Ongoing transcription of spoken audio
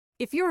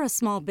If you're a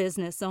small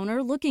business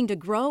owner looking to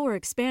grow or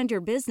expand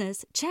your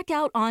business, check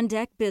out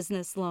OnDeck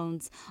Business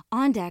Loans.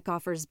 OnDeck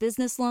offers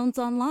business loans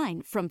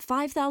online from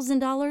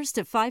 $5,000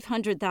 to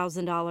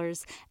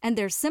 $500,000, and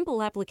their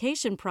simple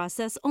application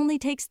process only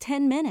takes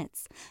 10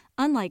 minutes.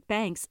 Unlike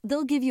banks,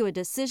 they'll give you a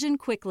decision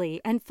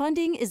quickly, and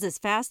funding is as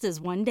fast as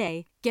one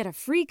day. Get a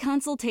free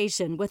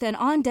consultation with an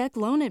OnDeck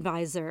loan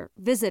advisor.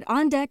 Visit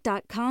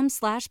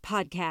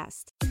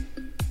ondeck.com/podcast.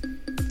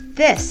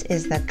 This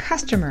is the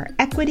Customer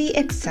Equity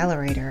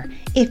Accelerator.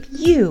 If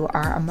you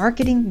are a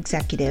marketing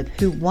executive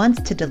who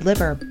wants to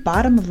deliver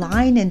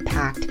bottom-line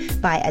impact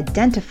by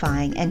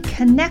identifying and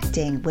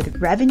connecting with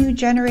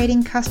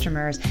revenue-generating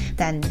customers,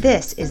 then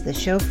this is the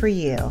show for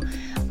you.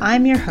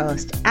 I'm your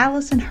host,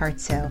 Allison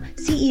Hartsoe,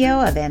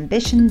 CEO of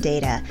Ambition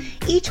Data.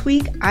 Each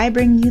week, I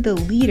bring you the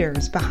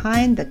leaders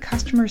behind the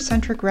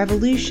customer-centric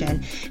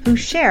revolution who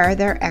share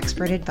their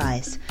expert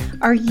advice.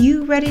 Are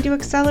you ready to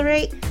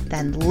accelerate?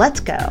 Then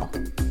let's go.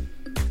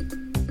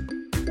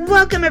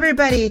 Welcome,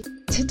 everybody.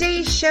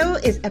 Today's show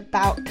is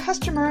about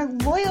customer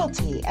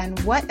loyalty and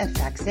what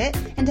affects it.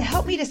 And to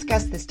help me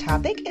discuss this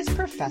topic is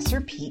Professor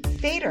Pete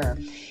Fader.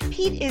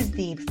 Pete is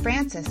the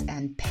Francis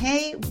and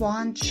Pei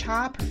Wan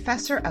Cha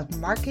Professor of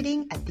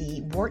Marketing at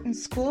the Wharton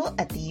School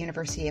at the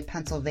University of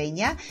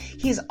Pennsylvania.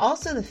 He is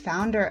also the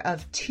founder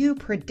of two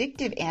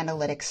predictive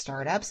analytics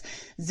startups,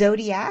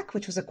 Zodiac,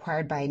 which was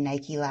acquired by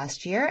Nike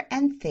last year,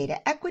 and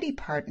Theta Equity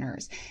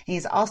Partners. And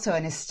he's also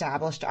an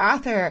established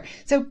author.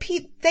 So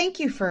Pete, thank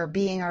you for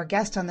being our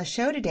guest on the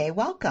show today.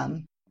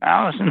 Welcome.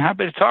 Allison,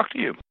 happy to talk to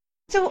you.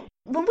 So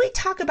when we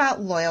talk about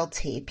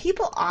loyalty,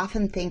 people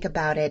often think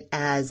about it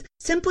as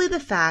simply the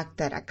fact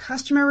that a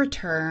customer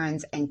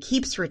returns and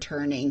keeps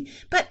returning,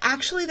 but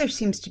actually there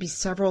seems to be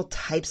several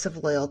types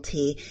of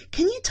loyalty.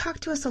 Can you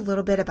talk to us a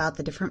little bit about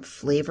the different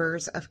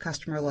flavors of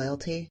customer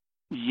loyalty?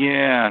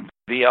 Yeah,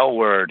 the L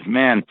word.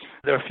 Man,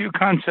 there are a few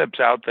concepts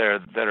out there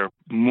that are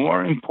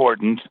more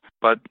important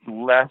but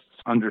less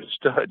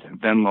understood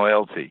than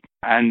loyalty.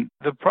 And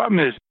the problem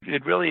is,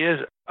 it really is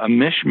a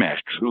mishmash.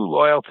 True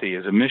loyalty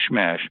is a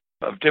mishmash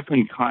of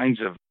different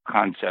kinds of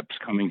concepts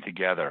coming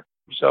together.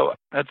 So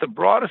at the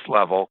broadest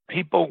level,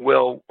 people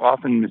will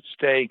often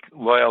mistake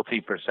loyalty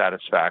for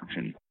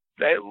satisfaction.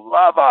 They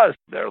love us.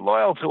 They're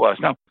loyal to us.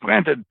 Now,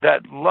 granted,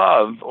 that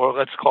love, or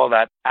let's call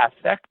that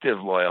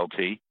affective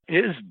loyalty,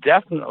 is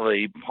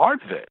definitely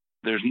part of it.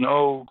 There's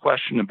no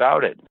question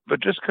about it. But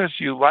just because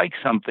you like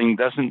something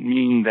doesn't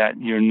mean that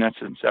you're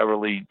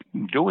necessarily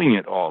doing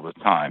it all the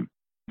time.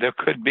 There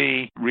could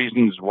be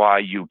reasons why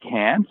you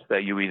can't,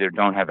 that you either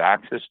don't have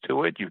access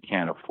to it, you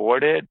can't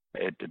afford it,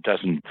 it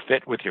doesn't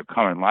fit with your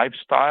current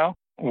lifestyle,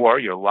 or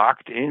you're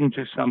locked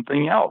into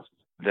something else,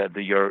 that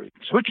your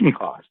switching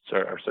costs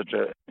are such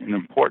an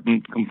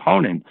important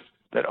component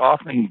that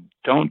often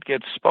don't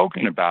get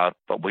spoken about,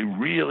 but we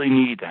really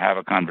need to have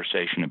a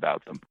conversation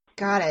about them.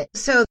 Got it.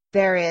 So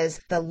there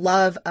is the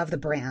love of the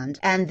brand,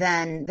 and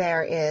then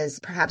there is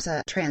perhaps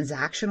a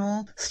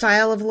transactional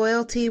style of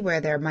loyalty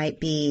where there might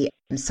be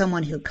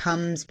someone who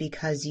comes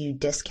because you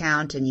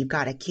discount and you've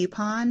got a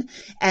coupon.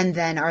 And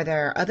then are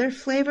there other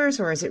flavors,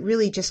 or is it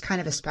really just kind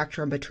of a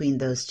spectrum between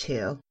those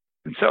two?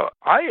 So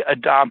I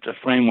adopt a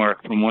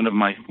framework from one of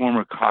my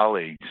former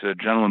colleagues, a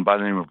gentleman by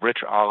the name of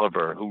Rich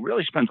Oliver, who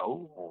really spends a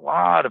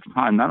lot of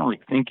time not only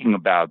thinking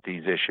about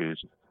these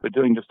issues, but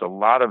doing just a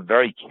lot of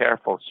very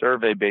careful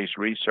survey-based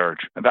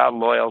research about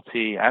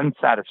loyalty and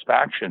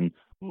satisfaction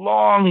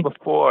long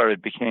before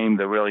it became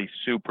the really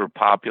super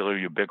popular,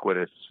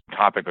 ubiquitous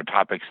topic or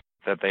topics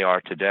that they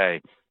are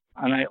today.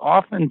 And I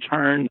often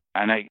turn,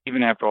 and I,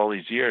 even after all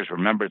these years,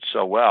 remember it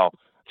so well,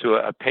 to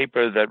a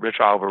paper that Rich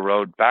Oliver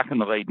wrote back in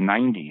the late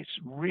 90s,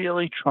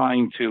 really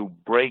trying to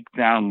break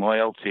down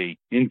loyalty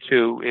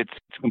into its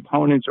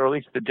components, or at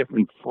least the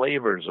different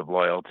flavors of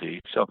loyalty.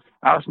 So,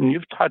 Allison,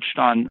 you've touched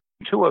on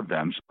two of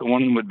them. So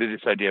one would be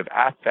this idea of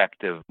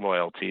affective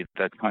loyalty,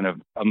 that kind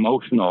of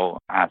emotional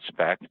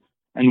aspect.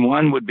 And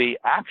one would be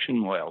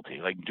action loyalty,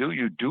 like do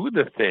you do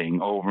the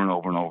thing over and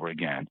over and over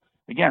again?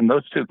 Again,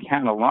 those two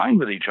can align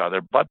with each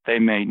other, but they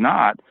may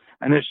not.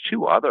 And there's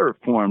two other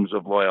forms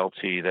of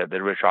loyalty that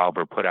Rich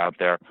Oliver put out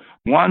there.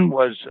 One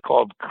was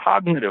called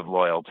cognitive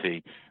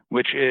loyalty,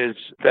 which is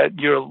that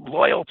you're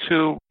loyal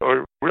to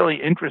or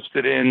really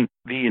interested in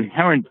the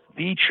inherent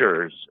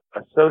features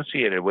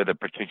associated with a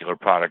particular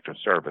product or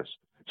service.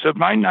 So it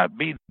might not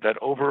be that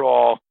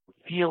overall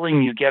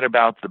feeling you get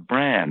about the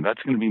brand.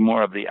 That's going to be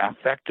more of the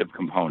affective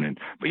component.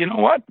 But you know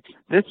what?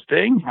 This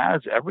thing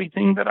has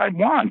everything that I'd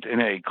want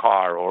in a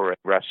car or a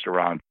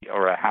restaurant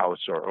or a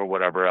house or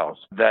whatever else,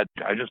 that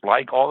I just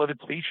like all of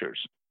its features.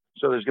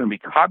 So there's going to be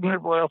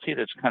cognitive loyalty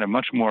that's kind of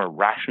much more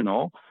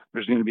rational.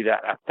 There's going to be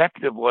that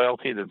affective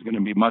loyalty that's going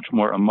to be much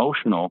more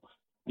emotional.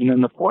 And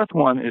then the fourth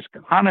one is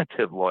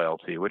conative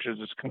loyalty, which is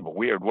just kind of a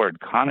weird word,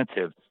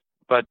 conative,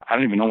 but I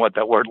don't even know what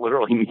that word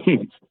literally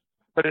means.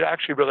 But it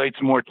actually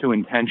relates more to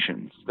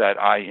intentions,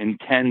 that I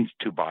intend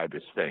to buy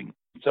this thing.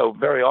 So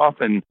very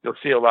often you'll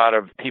see a lot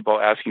of people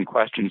asking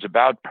questions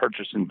about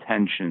purchase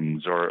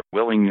intentions or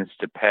willingness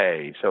to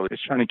pay. So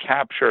it's trying to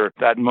capture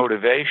that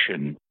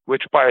motivation,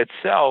 which by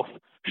itself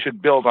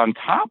should build on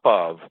top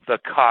of the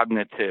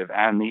cognitive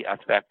and the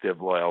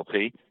affective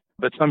loyalty.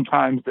 But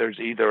sometimes there's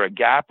either a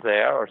gap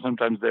there or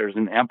sometimes there's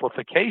an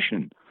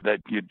amplification that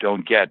you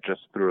don't get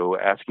just through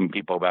asking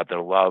people about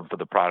their love for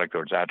the product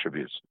or its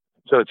attributes.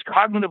 So it's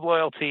cognitive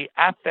loyalty,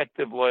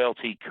 affective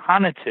loyalty,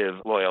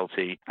 conative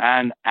loyalty,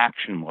 and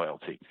action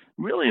loyalty.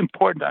 Really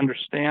important to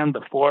understand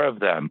the four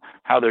of them,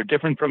 how they're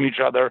different from each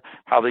other,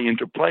 how they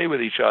interplay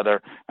with each other,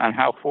 and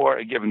how for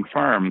a given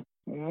firm,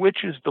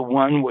 which is the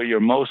one where you're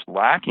most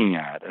lacking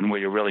at and where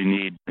you really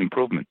need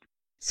improvement.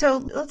 So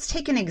let's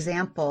take an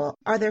example.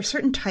 Are there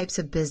certain types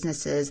of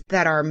businesses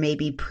that are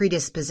maybe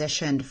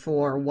predispositioned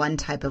for one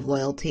type of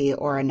loyalty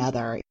or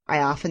another? I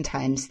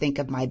oftentimes think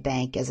of my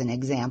bank as an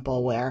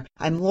example where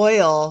I'm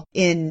loyal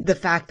in the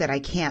fact that I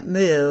can't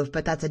move,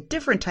 but that's a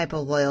different type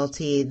of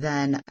loyalty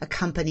than a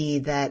company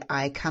that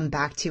I come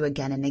back to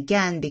again and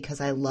again because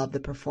I love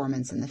the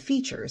performance and the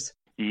features.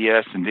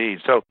 Yes, indeed.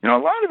 So, a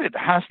lot of it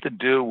has to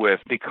do with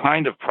the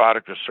kind of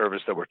product or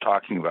service that we're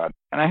talking about.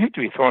 And I hate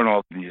to be throwing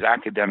all these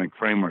academic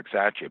frameworks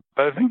at you,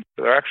 but I think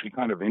they're actually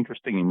kind of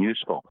interesting and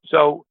useful.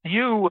 So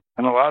you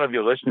and a lot of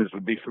your listeners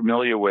would be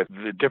familiar with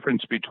the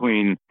difference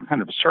between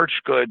kind of search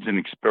goods and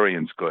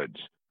experience goods.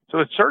 So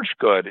a search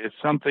good is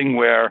something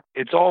where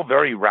it's all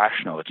very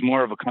rational. It's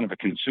more of a kind of a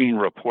consumer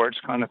reports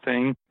kind of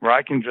thing where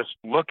I can just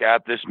look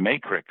at this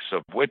matrix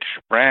of which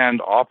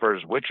brand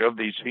offers which of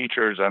these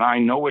features and I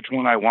know which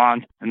one I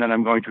want and then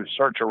I'm going to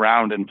search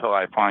around until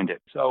I find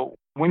it. So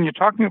when you're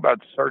talking about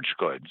search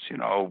goods,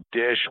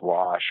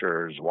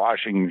 dishwashers,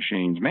 washing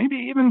machines, maybe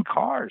even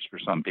cars for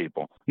some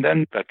people,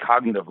 then the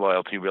cognitive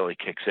loyalty really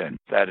kicks in.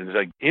 That is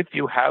like, if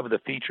you have the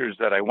features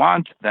that I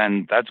want,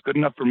 then that's good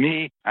enough for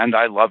me and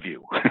I love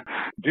you.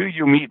 Do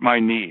you meet my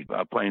need?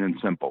 Plain and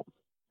simple.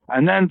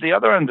 And then the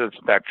other end of the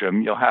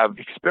spectrum, you'll have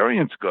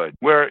experience good,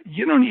 where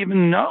you don't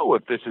even know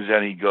if this is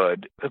any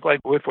good. It's like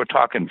if we're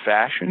talking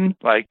fashion,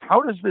 like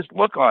how does this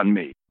look on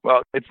me?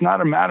 Well, it's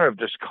not a matter of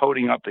just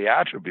coding up the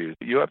attributes.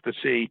 You have to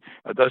see,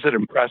 does it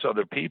impress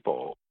other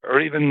people? Or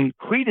even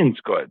credence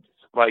goods,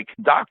 like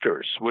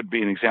doctors would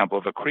be an example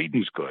of a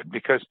credence good,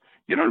 because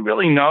you don't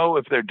really know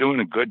if they're doing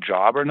a good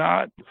job or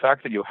not. The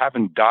fact that you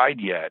haven't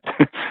died yet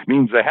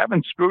means they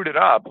haven't screwed it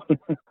up,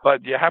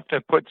 but you have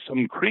to put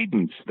some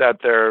credence that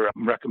they're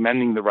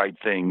recommending the right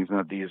things and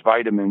that these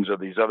vitamins or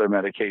these other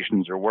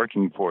medications are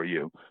working for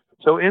you.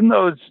 So in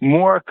those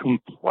more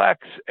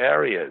complex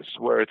areas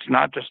where it's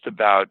not just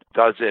about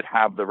does it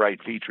have the right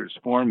features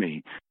for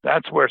me,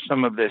 that's where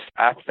some of this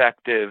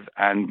affective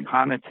and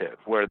conative,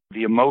 where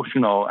the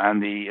emotional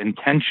and the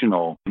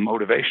intentional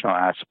motivational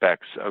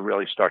aspects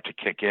really start to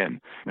kick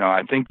in.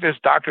 I think this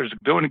doctor's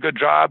doing a good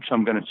job, so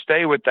I'm going to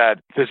stay with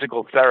that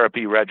physical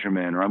therapy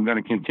regimen, or I'm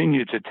going to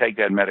continue to take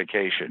that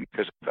medication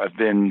because I've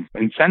been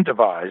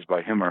incentivized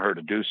by him or her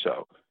to do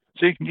so.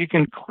 So you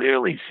can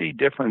clearly see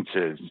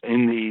differences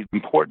in the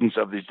importance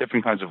of these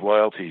different kinds of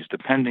loyalties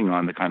depending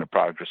on the kind of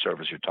product or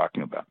service you're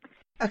talking about.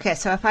 Okay,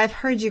 so if I've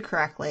heard you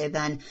correctly,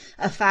 then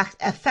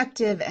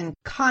affective and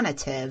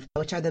conative,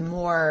 which are the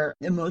more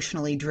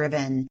emotionally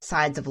driven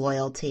sides of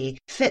loyalty,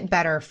 fit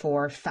better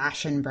for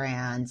fashion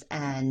brands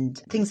and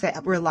things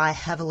that rely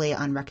heavily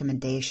on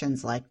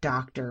recommendations like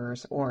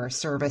doctors or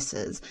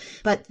services.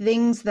 But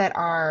things that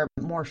are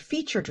more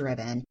feature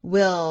driven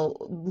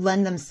will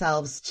lend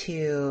themselves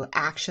to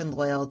action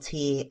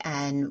loyalty.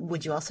 And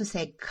would you also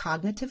say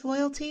cognitive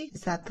loyalty?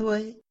 Is that the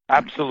way?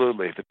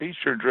 Absolutely. If the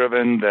feature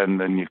driven,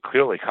 then you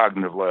clearly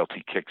cognitive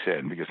loyalty kicks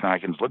in, because now I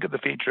can look at the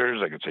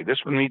features. I can say,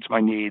 this one meets my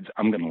needs.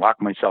 I'm going to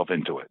lock myself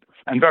into it.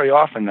 And very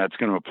often that's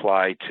going to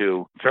apply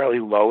to fairly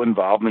low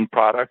involvement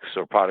products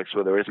or products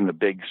where there isn't a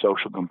big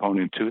social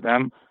component to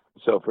them.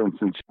 So for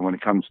instance, when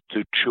it comes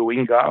to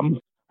chewing gum,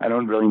 I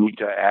don't really need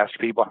to ask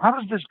people, how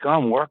does this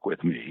gum work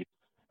with me?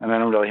 And I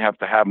don't really have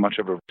to have much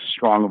of a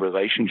strong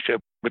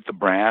relationship with the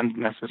brand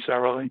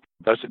necessarily.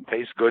 Does it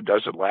taste good?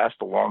 Does it last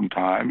a long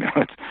time?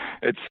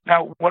 It's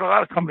now what a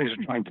lot of companies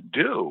are trying to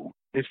do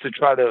is to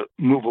try to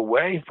move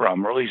away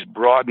from, or at least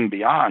broaden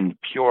beyond,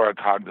 pure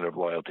cognitive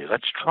loyalty.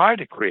 Let's try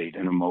to create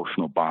an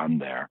emotional bond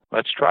there.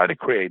 Let's try to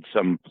create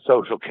some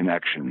social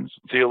connections.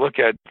 So you look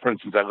at, for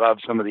instance, I love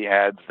some of the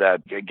ads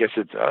that, I guess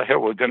it's, here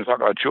we're going to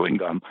talk about chewing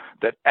gum,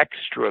 that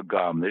extra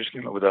gum. They just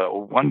came up with a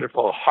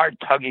wonderful,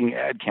 heart-tugging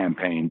ad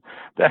campaign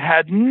that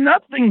had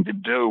nothing to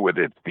do with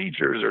its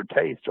features or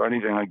taste or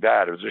anything like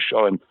that. It was just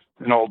showing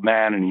an old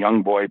man and a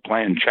young boy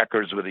playing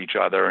checkers with each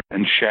other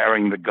and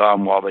sharing the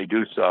gum while they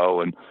do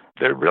so. And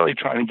they're really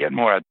trying to get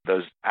more at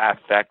those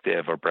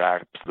affective or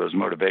perhaps those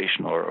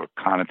motivational or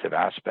conative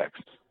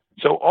aspects.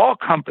 So all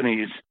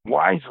companies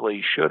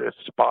wisely should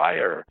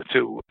aspire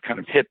to kind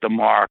of hit the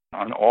mark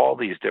on all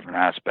these different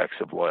aspects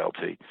of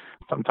loyalty.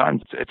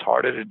 Sometimes it's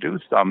harder to do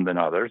some than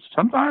others.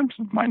 Sometimes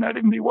it might not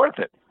even be worth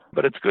it.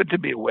 But it's good to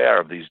be aware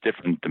of these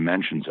different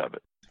dimensions of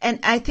it. And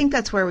I think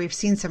that's where we've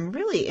seen some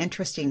really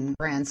interesting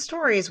brand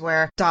stories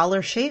where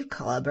Dollar Shave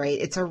Club, right?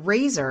 It's a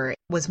razor,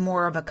 was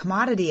more of a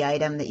commodity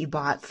item that you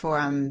bought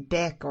from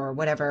Bic or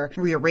whatever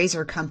your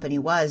razor company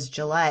was,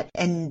 Gillette.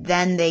 And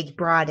then they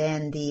brought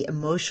in the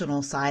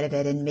emotional side of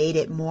it and made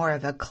it more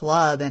of a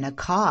club and a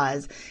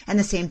cause. And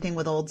the same thing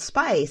with Old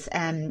Spice.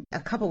 And a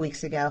couple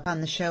weeks ago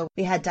on the show,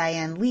 we had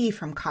Diane Lee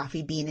from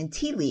Coffee Bean and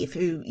Tea Leaf,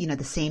 who,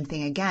 the same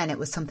thing again. It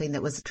was something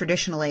that was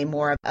traditionally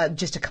more of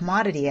just a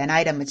commodity, an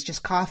item. It's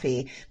just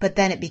coffee. But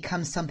then it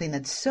becomes something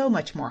that's so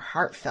much more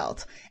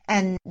heartfelt.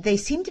 And they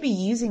seem to be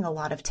using a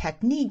lot of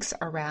techniques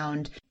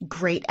around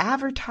great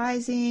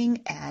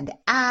advertising and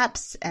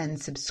apps and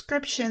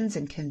subscriptions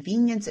and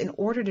convenience in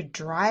order to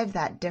drive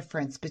that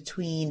difference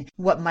between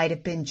what might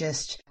have been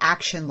just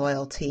action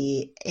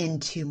loyalty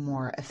into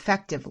more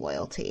effective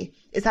loyalty.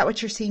 Is that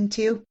what you're seeing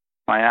too?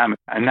 I am.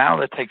 And now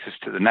that takes us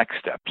to the next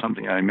step,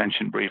 something I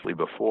mentioned briefly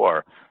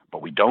before,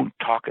 but we don't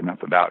talk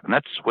enough about, and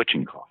that's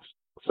switching costs.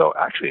 So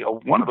actually,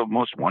 one of the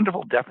most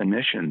wonderful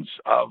definitions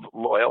of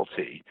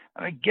loyalty,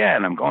 and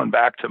again, I'm going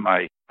back to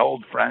my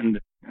old friend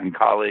and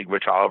colleague,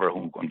 Rich Oliver,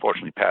 who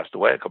unfortunately passed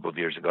away a couple of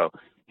years ago.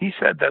 He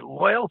said that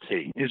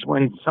loyalty is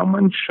when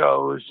someone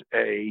shows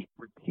a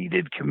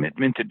repeated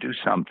commitment to do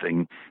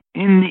something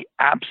in the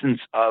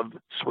absence of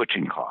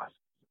switching costs.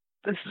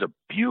 This is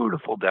a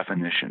beautiful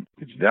definition.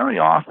 It's very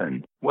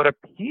often what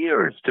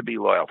appears to be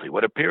loyalty,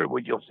 what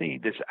you'll see,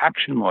 this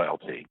action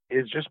loyalty,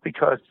 is just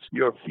because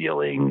you're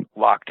feeling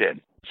locked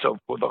in. So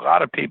with a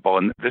lot of people,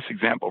 and this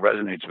example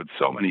resonates with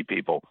so many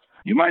people,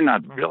 you might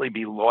not really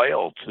be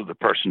loyal to the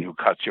person who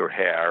cuts your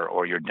hair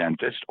or your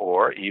dentist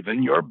or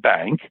even your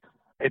bank.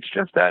 It's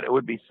just that it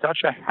would be such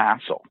a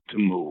hassle to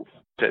move,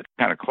 to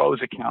kind of close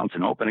accounts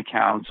and open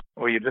accounts,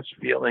 or you're just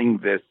feeling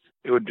this.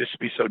 It would just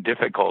be so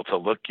difficult to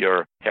look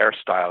your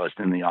hairstylist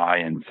in the eye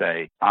and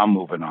say, I'm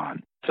moving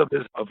on. So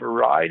there's a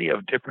variety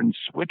of different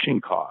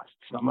switching costs,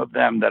 some of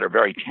them that are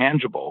very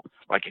tangible,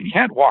 like you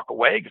can't walk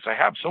away because I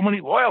have so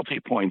many loyalty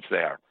points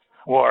there.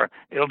 Or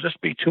it'll just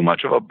be too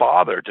much of a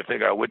bother to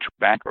figure out which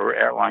bank or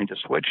airline to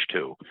switch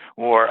to.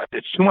 Or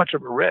it's too much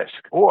of a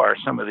risk. Or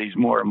some of these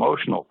more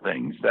emotional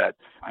things that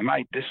I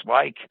might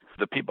dislike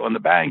the people in the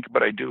bank,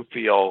 but I do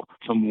feel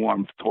some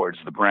warmth towards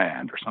the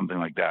brand or something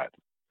like that.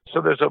 So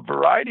there's a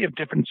variety of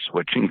different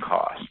switching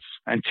costs.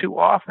 And too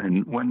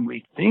often when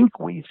we think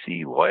we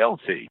see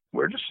loyalty,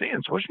 we're just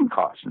seeing switching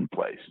costs in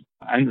place.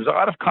 And there's a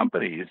lot of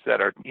companies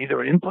that are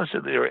either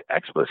implicitly or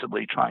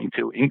explicitly trying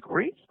to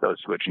increase those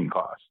switching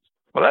costs.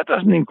 Well, that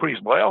doesn't increase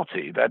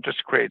loyalty. That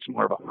just creates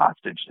more of a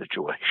hostage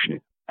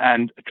situation.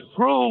 And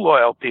true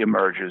loyalty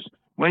emerges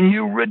when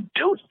you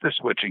reduce the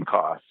switching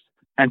costs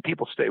and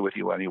people stay with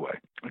you anyway.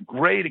 A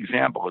great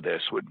example of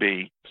this would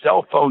be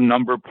cell phone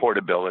number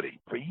portability.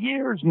 For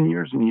years and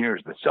years and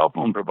years, the cell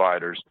phone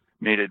providers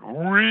made it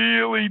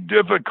really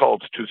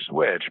difficult to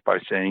switch by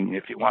saying,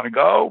 if you want to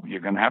go, you're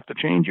going to have to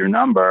change your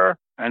number.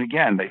 And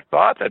again, they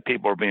thought that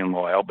people were being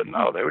loyal, but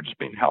no, they were just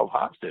being held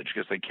hostage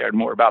because they cared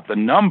more about the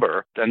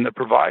number than the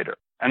provider.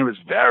 And it was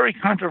very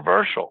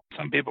controversial.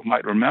 Some people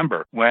might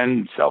remember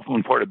when cell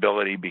phone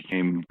portability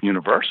became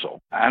universal.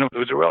 And it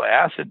was a real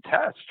acid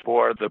test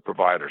for the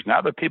providers.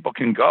 Now that people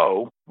can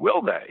go,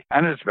 will they?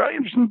 And it's very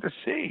interesting to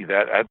see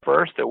that at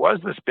first there was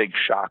this big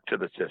shock to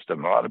the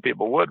system. A lot of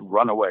people would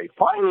run away.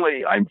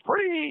 Finally, I'm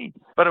free.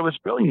 But it was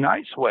a really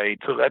nice way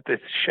to let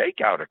this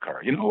shakeout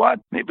occur. You know what?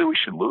 Maybe we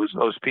should lose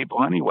those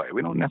people anyway.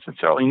 We don't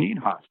necessarily need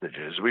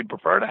hostages. We'd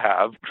prefer to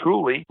have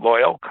truly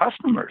loyal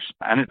customers.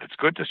 And it's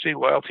good to see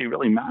loyalty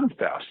really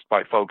manifest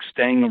by folks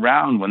staying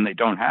around when they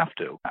don't have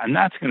to. And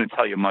that's going to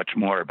tell you much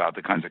more about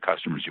the kinds of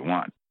customers you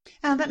want.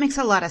 That makes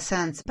a lot of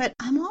sense. But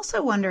I'm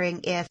also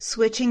wondering if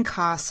switching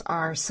costs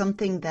are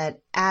something that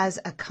as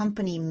a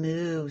company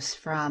moves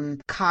from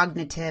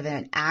cognitive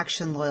and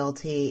action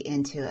loyalty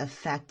into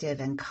effective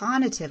and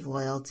conative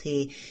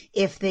loyalty,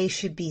 if they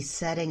should be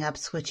setting up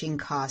switching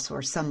costs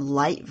or some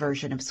light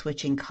version of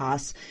switching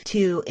costs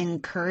to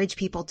encourage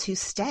people to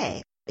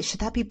stay. Should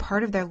that be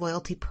part of their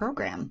loyalty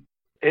program?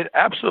 It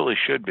absolutely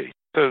should be.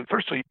 So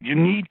firstly, you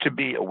need to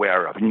be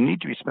aware of, and you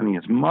need to be spending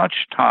as much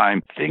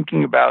time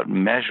thinking about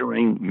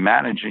measuring,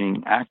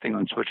 managing, acting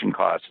on switching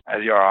costs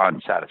as you are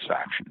on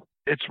satisfaction.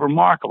 It's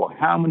remarkable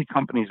how many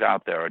companies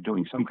out there are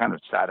doing some kind of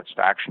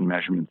satisfaction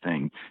measurement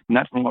thing,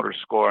 Net Promoter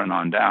Score and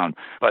on down,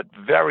 but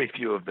very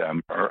few of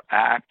them are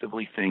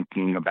actively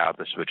thinking about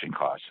the switching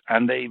costs.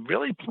 And they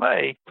really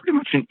play pretty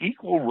much an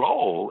equal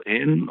role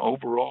in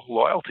overall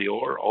loyalty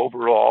or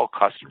overall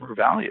customer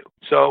value.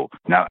 So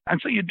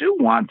you do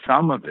want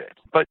some of it,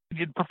 but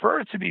you'd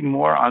prefer it to be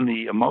more on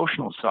the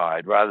emotional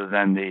side rather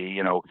than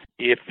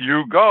if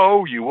you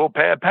go, you will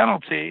pay a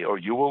penalty or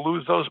you will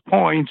lose those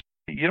points.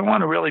 You don't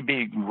want to really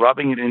be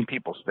rubbing it in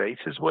people's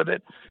faces with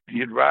it.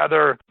 You'd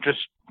rather just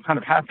kind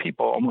of have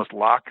people almost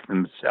lock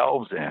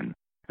themselves in.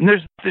 And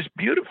there's this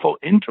beautiful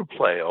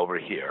interplay over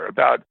here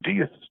about, do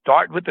you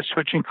start with the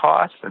switching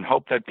costs and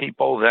hope that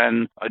people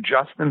then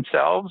adjust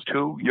themselves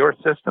to your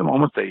system,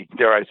 almost a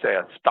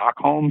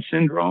Stockholm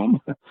syndrome?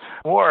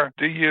 Or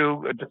do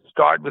you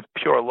start with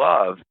pure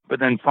love, but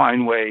then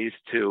find ways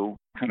to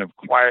kind of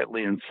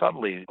quietly and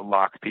subtly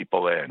lock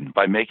people in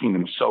by making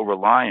them so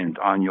reliant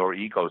on your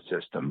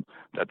ecosystem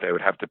that they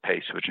would have to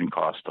pay switching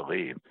costs to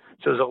leave.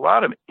 So there's a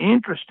lot of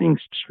interesting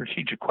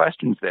strategic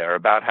questions there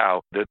about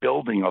how the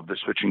building of the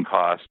switching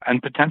costs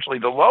and potentially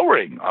the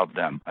lowering of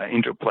them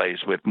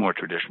interplays with more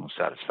traditional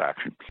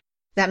satisfaction.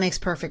 That makes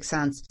perfect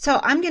sense. So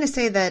I'm going to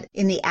say that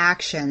in the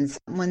actions,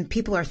 when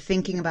people are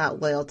thinking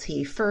about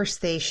loyalty,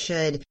 first they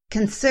should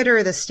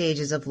consider the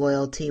stages of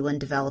loyalty when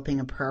developing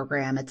a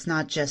program. It's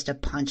not just a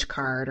punch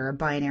card or a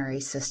binary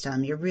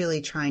system. You're really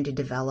trying to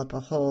develop a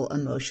whole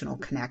emotional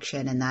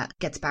connection. And that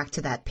gets back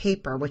to that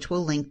paper, which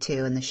we'll link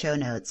to in the show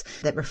notes,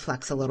 that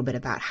reflects a little bit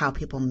about how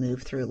people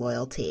move through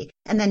loyalty.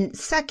 And then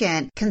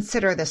second,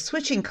 consider the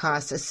switching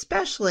costs,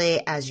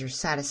 especially as your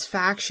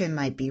satisfaction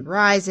might be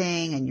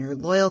rising and your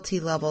loyalty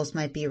levels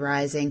might be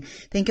rising.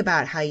 Think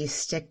about how you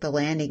stick the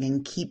landing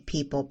and keep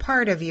people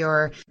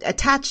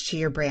attached to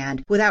your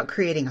brand without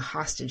creating a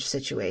hostage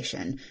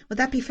situation. Would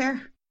that be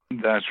fair?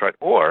 That's right.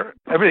 Or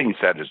everything you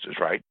said is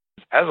right,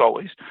 as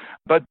always.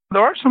 But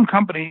there are some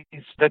companies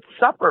that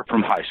suffer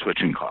from high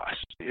switching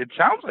costs. It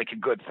sounds like a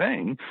good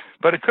thing,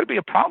 but it could be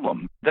a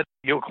problem that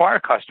you acquire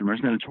customers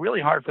and it's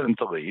really hard for them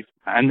to leave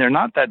and they're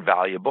not that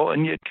valuable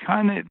and you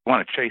kind of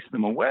want to chase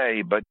them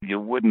away, but you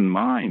wouldn't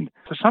mind.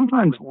 So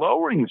sometimes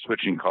lowering the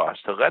switching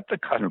costs to let the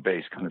customer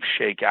base kind of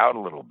shake out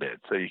a little bit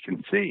so you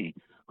can see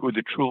who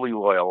the truly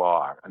loyal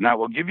are. And that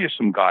will give you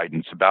some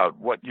guidance about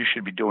what you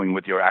should be doing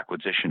with your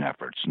acquisition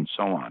efforts and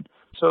so on.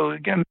 So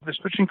again, the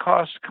switching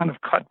costs kind of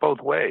cut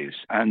both ways,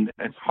 and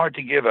it's hard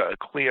to give a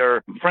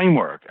clear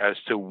framework as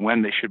to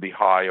when they should be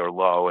high or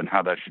low and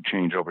how that should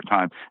change over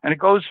time. And it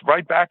goes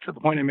right back to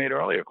the point I made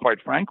earlier,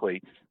 quite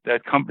frankly,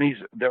 that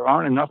there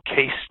aren't enough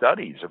case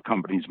studies of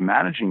companies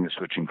managing the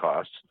switching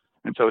costs.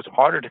 And so it's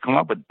harder to come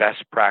up with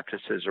best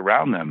practices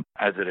around them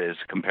as it is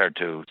compared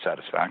to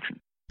satisfaction.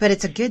 But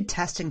it's a good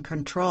test and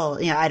control.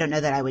 I don't know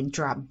that I would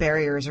drop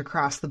barriers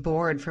across the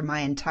board for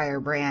my entire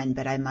brand,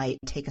 but I might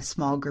take a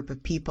small group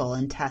of people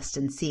and test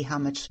and see how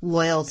much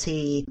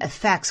loyalty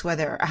affects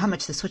how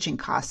much the switching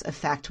costs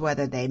affect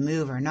whether they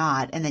move or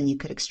not. And then you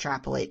could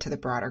extrapolate to the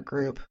broader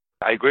group.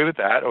 I agree with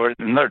that. Or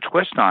another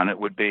twist on it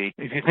would be,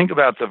 if you think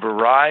about the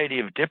variety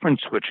of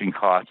different switching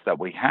costs that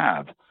we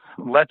have,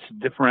 let's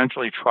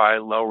differentially try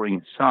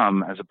lowering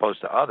some as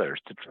opposed to others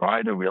to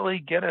try to really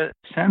get a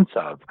sense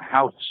of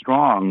how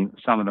strong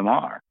some of them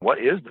are. What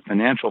is the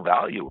financial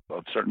value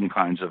of certain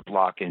kinds of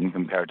lock-in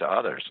compared to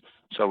others?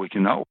 So we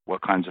can know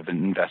what kinds of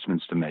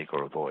investments to make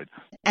or avoid.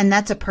 And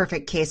that's a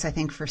perfect case, I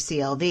think, for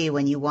CLV.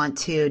 When you want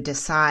to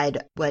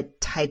decide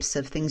what types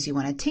of things you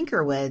want to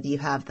tinker with, you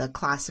have the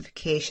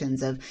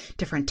classifications of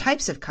different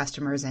types of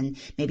customers and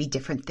maybe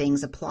different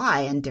things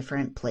apply in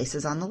different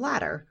places on the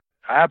ladder.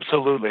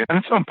 Absolutely. And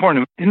it's so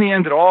important. In the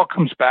end, it all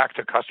comes back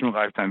to customer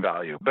lifetime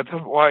value. But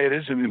that's why it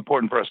is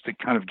important for us to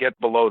kind of get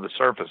below the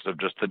surface of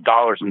just the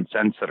dollars and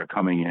cents that are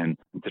coming in,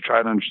 to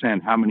try to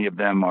understand how many of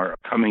them are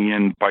coming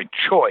in by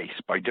choice,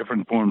 by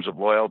different forms of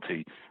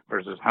loyalty,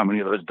 versus how many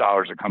of those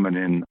dollars are coming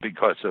in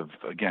because of,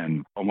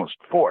 again, almost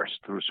forced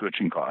through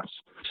switching costs.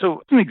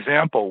 So an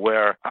example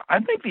where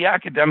I think the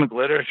academic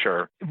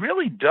literature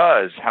really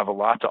does have a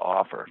lot to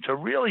offer to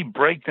really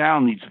break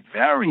down these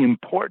very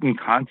important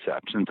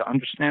concepts and to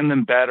understand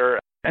them better.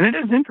 And it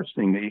is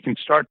interesting that you can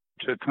start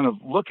to kind of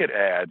look at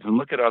ads and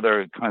look at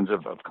other kinds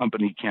of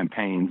company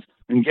campaigns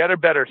and get a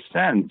better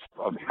sense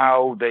of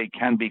how they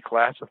can be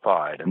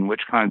classified and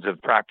which kinds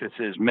of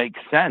practices make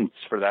sense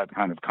for that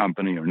kind of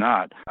company or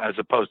not, as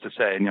opposed to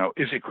saying,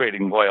 is it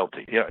creating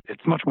loyalty? Yeah,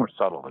 it's much more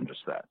subtle than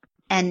just that.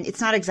 And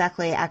it's not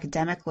exactly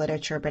academic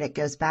literature, but it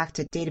goes back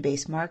to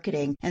database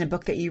marketing and a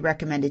book that you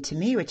recommended to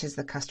me, which is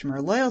the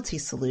Customer Loyalty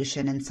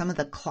Solution, and some of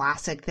the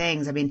classic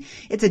things. I mean,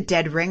 it's a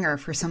dead ringer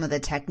for some of the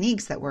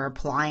techniques that we're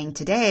applying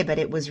today, but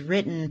it was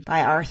written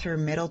by Arthur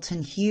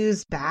Middleton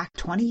Hughes back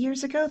 20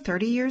 years ago,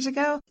 30 years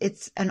ago.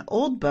 It's an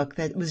old book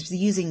that was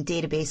using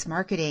database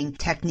marketing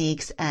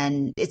techniques,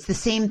 and it's the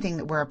same thing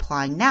that we're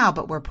applying now,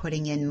 but we're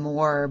putting in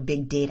more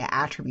big data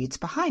attributes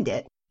behind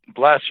it.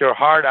 Bless your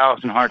heart,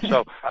 Allison Hart.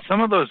 So some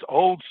of those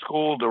old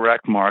school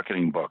direct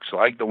marketing books,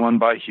 like the one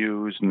by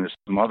Hughes and there's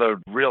some other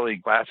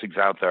really classics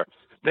out there,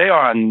 they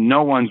are on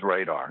no one's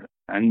radar.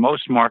 And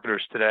most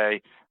marketers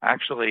today,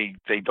 actually,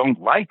 they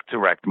don't like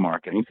direct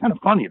marketing. It's kind of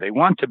funny. They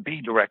want to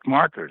be direct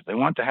marketers. They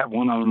want to have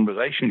one-on-one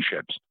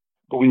relationships.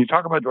 But when you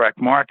talk about direct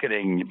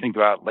marketing, you think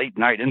about late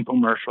night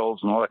infomercials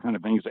and all that kind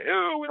of things.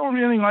 We don't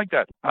do anything like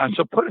that.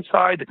 So put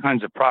aside the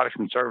kinds of products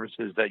and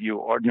services that you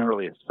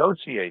ordinarily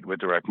associate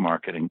with direct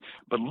marketing,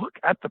 but look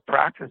at the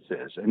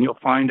practices and you'll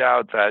find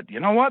out that,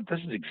 this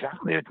is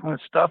exactly the kind of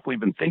stuff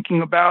we've been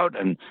thinking about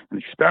and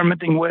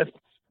experimenting with.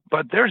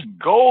 But there's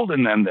gold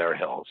in them there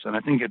hills. And I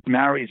think it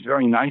marries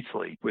very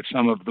nicely with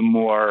some of the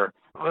more,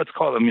 let's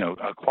call them,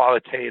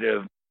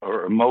 qualitative,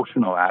 or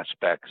emotional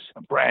aspects,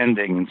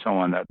 branding and so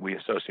on that we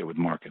associate with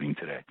marketing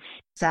today.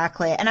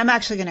 Exactly. And I'm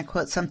actually going to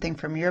quote something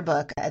from your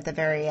book at the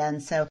very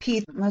end. So,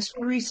 Pete, the most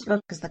recent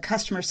book is the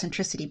Customer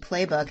Centricity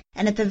Playbook.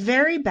 And at the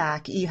very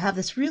back, you have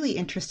this really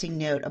interesting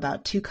note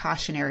about 2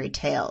 cautionary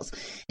tales.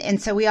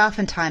 And so we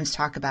oftentimes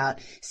talk about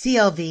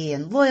CLV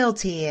and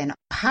loyalty and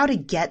how to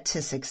get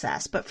to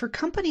success. But for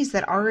companies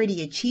that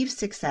already achieve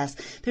success,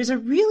 there's a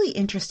really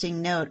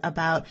interesting note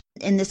about,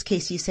 in this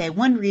case, you say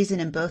one reason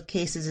in both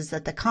cases is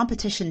that the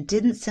competition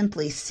didn't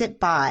simply sit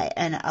by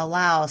and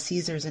allow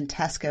Caesars and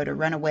Tesco to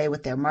run away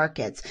with their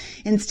markets.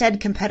 Instead,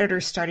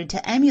 competitors started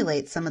to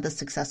emulate some of the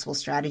successful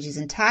strategies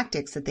and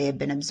tactics that they had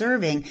been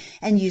observing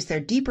and use their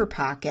deeper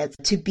pockets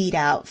to beat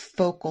out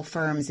focal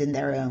firms in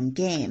their own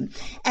game.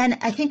 And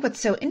I think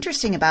what's so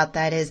interesting about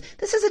that is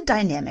this is a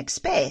dynamic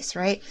space,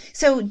 right?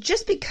 So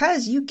just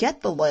because you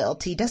get the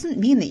loyalty doesn't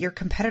mean that your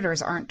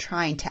competitors aren't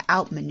trying to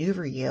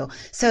outmaneuver you.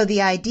 So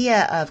the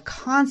idea of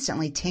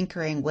constantly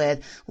tinkering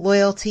with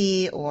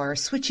loyalty or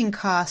switching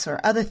costs or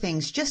other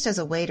things just as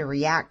a way to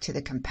react to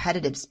the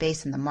competitive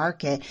space in the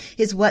market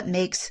is what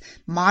makes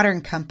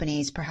modern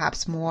companies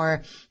perhaps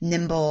more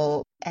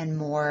nimble and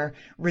more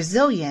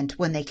resilient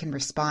when they can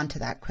respond to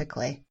that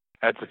quickly.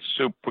 That's a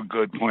super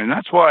good point. And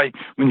that's why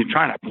when you're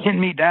trying to pin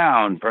me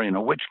down for,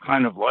 which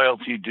kind of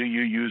loyalty do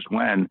you use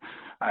when,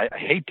 I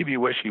hate to be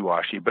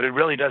wishy-washy, but it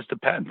really does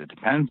depend. It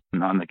depends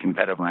on the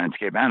competitive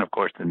landscape and, of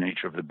course, the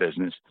nature of the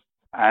business.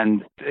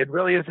 And it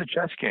really is a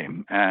chess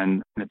game.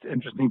 And it's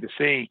interesting to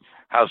see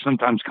how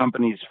sometimes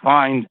companies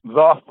find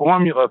the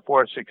formula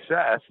for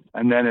success,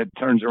 and then it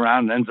turns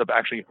around and ends up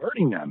actually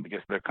hurting them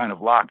because they're kind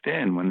of locked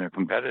in when their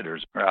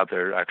competitors are out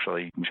there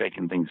actually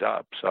shaking things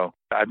up. So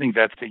I think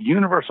that's the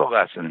universal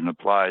lesson and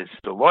applies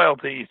to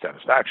loyalty,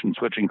 satisfaction,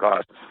 switching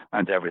costs,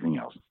 and to everything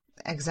else.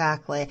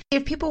 Exactly.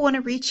 If people want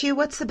to reach you,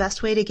 what's the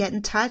best way to get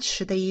in touch?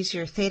 Should they use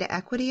your Theta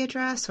Equity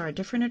address or a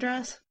different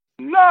address?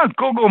 No,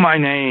 Google my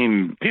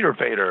name, Peter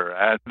Fader.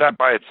 That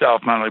by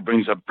itself not only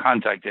brings up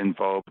contact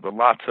info, but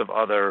lots of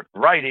other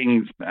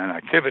writings and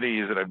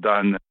activities that I've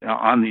done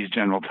on these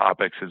general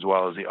topics, as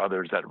well as the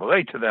others that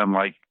relate to them,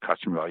 like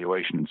customer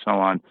evaluation and so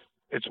on.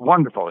 It's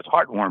wonderful. It's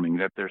heartwarming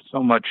that there's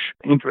so much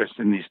interest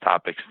in these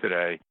topics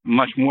today,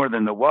 much more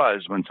than there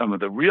was when some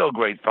of the real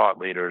great thought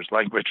leaders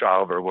like Rich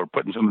Oliver were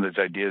putting some of these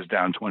ideas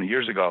down 20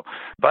 years ago.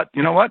 But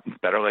you know what?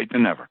 Better late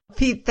than never.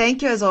 Pete,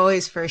 thank you as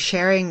always for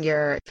sharing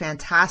your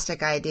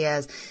fantastic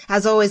ideas.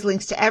 As always,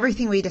 links to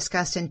everything we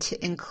discussed,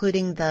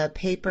 including the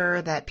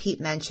paper that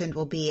Pete mentioned,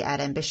 will be at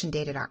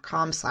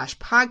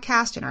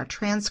ambitiondata.com/podcast in our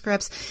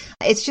transcripts.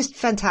 It's just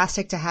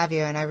fantastic to have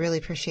you, and I really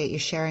appreciate you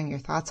sharing your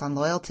thoughts on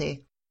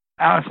loyalty.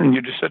 Allison,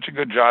 you do such a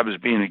good job as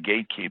being a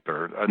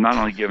gatekeeper, not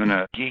only giving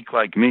a geek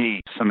like me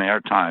some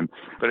airtime,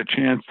 but a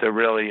chance to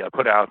really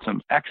put out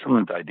some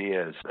excellent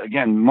ideas.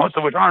 Again, most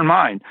of which aren't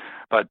mine,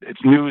 but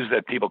it's news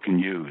that people can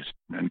use,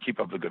 and keep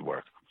up the good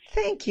work.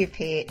 Thank you,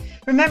 Pete.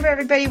 Remember,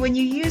 everybody, when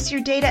you use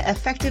your data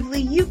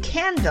effectively, you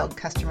can build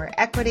customer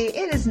equity.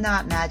 It is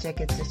not magic.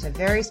 It's just a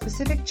very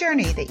specific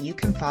journey that you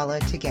can follow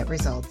to get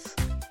results.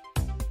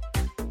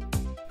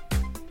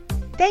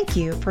 Thank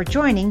you for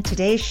joining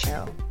today's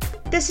show.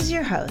 This is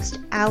your host,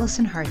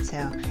 Allison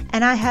Hartsoe,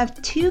 and I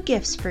have 2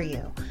 gifts for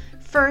you.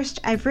 First,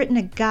 I've written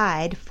a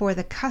guide for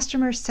the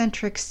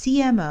customer-centric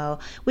CMO,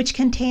 which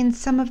contains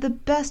some of the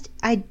best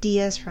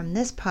ideas from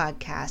this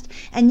podcast,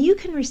 and you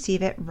can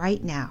receive it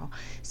right now.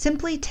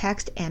 Simply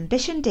text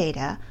Ambition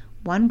Data,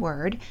 one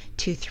word,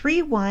 to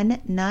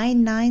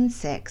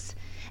 31996.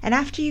 And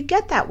after you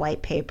get that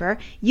white paper,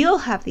 you'll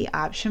have the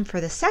option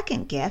for the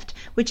second gift,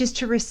 which is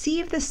to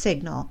receive the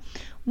signal.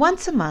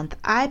 Once a month,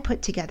 I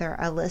put together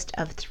a list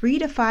of 3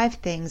 to 5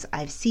 things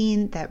I've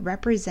seen that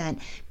represent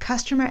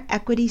customer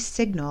equity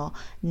signal,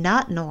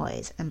 not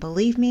noise. And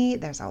believe me,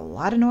 there's a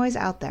lot of noise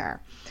out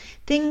there.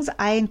 Things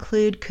I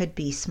include could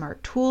be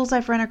smart tools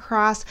I've run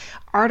across,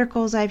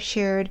 articles I've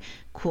shared,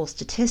 cool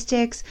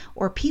statistics,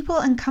 or people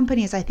and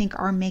companies I think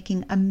are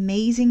making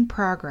amazing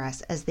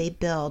progress as they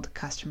build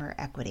customer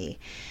equity.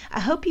 I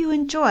hope you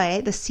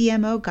enjoy the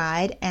CMO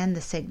guide and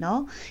the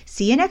signal.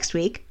 See you next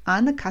week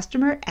on the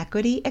Customer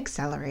Equity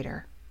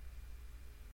Accelerator.